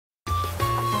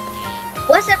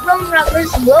What's up, Rowan Rockers?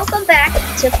 Welcome back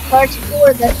to part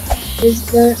 4. That is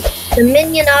the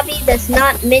minion obby that's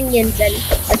not minions and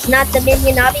that's not the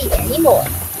minion obby anymore.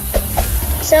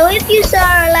 So if you saw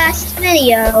our last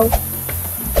video,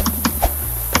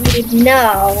 you'd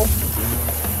know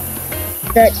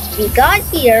that we got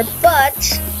here,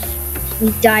 but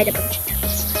we died a bunch of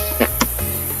times.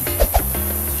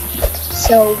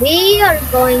 So we are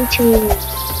going to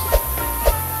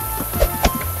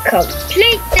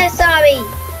complete this obby.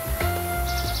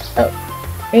 Oh,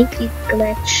 thank you,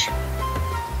 glitch.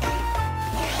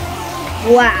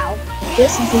 Wow,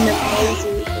 this is an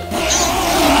amazing glitch.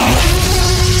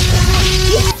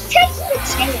 Touch the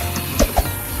tail.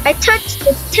 I touched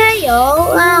the tail.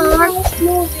 Oh, it's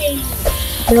moving.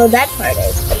 No, that part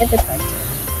is. The other part is.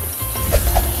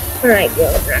 Alright, go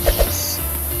Rockers.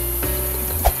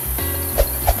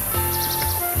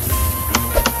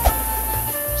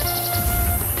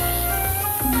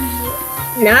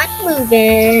 Not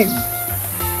moving.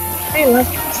 I love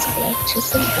this glitch. It's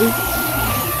so moving.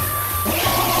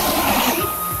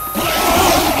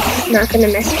 Not gonna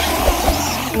mess with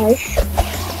this.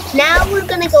 Now we're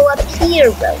gonna go up here,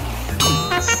 Rowan.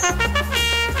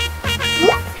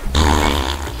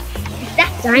 Is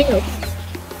that dino?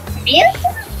 Real?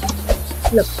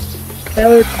 Look.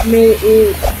 Help me.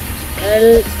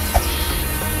 Help.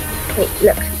 Wait,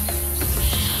 look.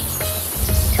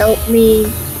 Help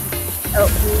me.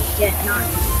 Help me get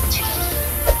knocked.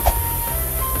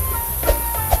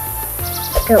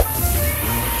 Go.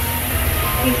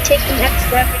 We've taken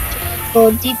extra effort to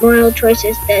control deep moral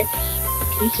choices that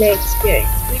can play experience.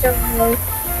 We don't know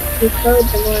who code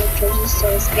the moral choices, so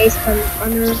it's based on the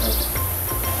honor of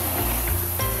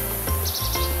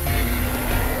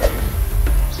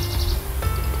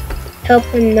help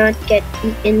him not get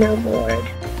eaten award.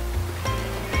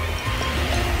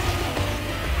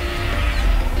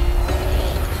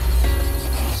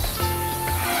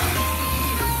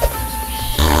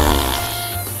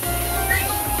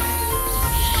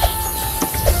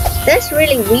 That's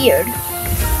really weird.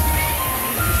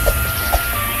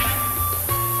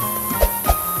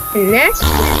 And that's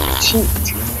really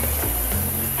cheat.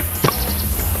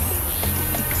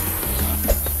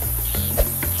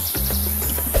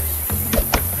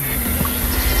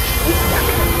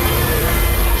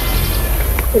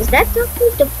 Is that Dr.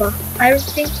 Duppa? I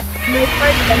think my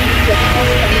part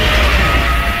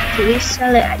can you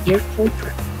sell it at your full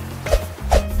price?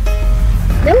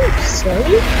 No,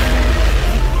 silly.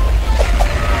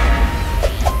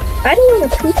 I don't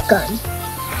want a poop gun.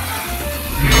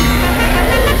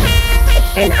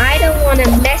 And I don't want to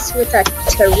mess with a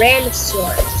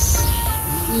Tyrannosaurus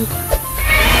either.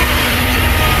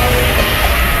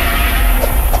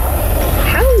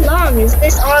 How long is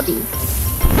this obby?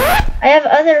 I have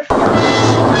other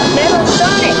Metal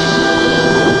Sonic.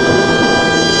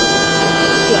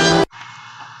 Yeah.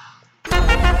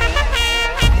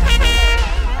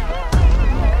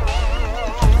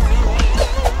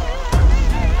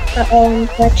 Uh-oh, I'm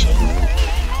glitching.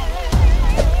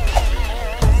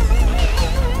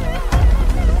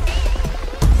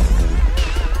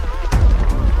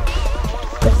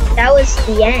 That was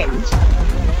the end.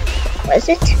 Was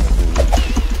it?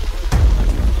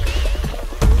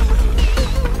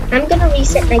 I'm gonna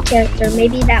reset my character.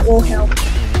 Maybe that will help.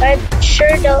 But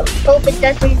sure don't hope it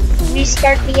doesn't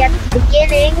restart me at the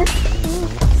beginning.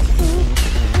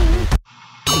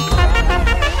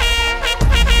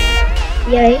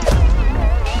 Yay.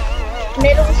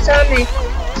 Metal Sonic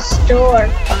store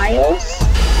files.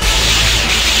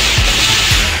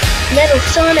 Metal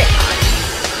Sonic.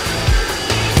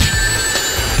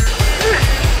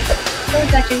 No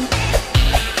touching.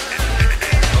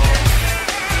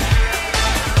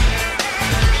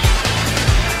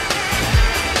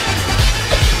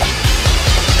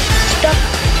 Stop.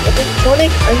 Metal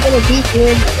Sonic, I'm gonna beat you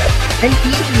in. I'm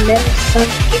beating Metal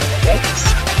Sonic in the race.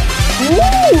 Ooh,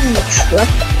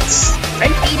 trumpets.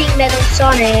 I'm beating Metal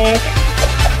Sonic.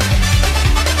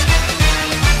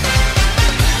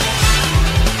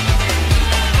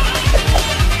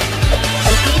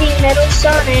 I'm beating Metal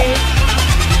Sonic.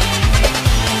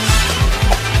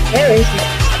 Where is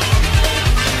Metal Sonic?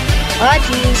 Oh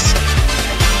jeez.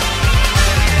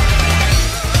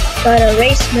 Gotta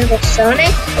race Metal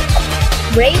Sonic.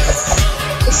 Race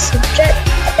is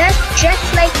that's just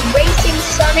like racing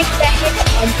Sonic the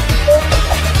Hedgehog.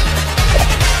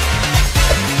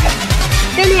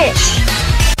 Finish!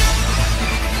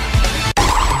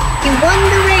 You won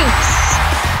the race!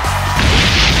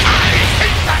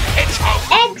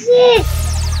 Exit!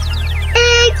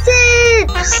 Exit!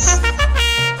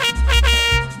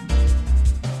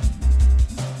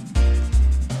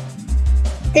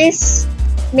 This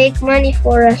make money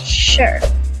for us, sure.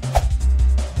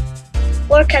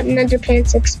 Or Captain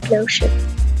Underpants explosion.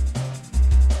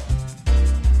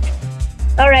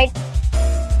 Alright.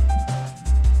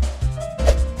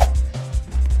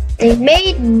 They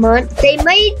made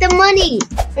the money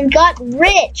and got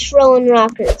rich, Rowan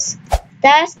Rockers.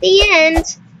 That's the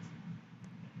end.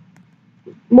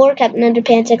 More Captain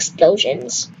Underpants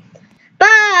explosions.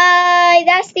 Bye!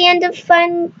 That's the end of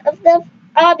the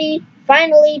Obby.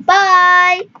 Finally,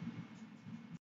 bye!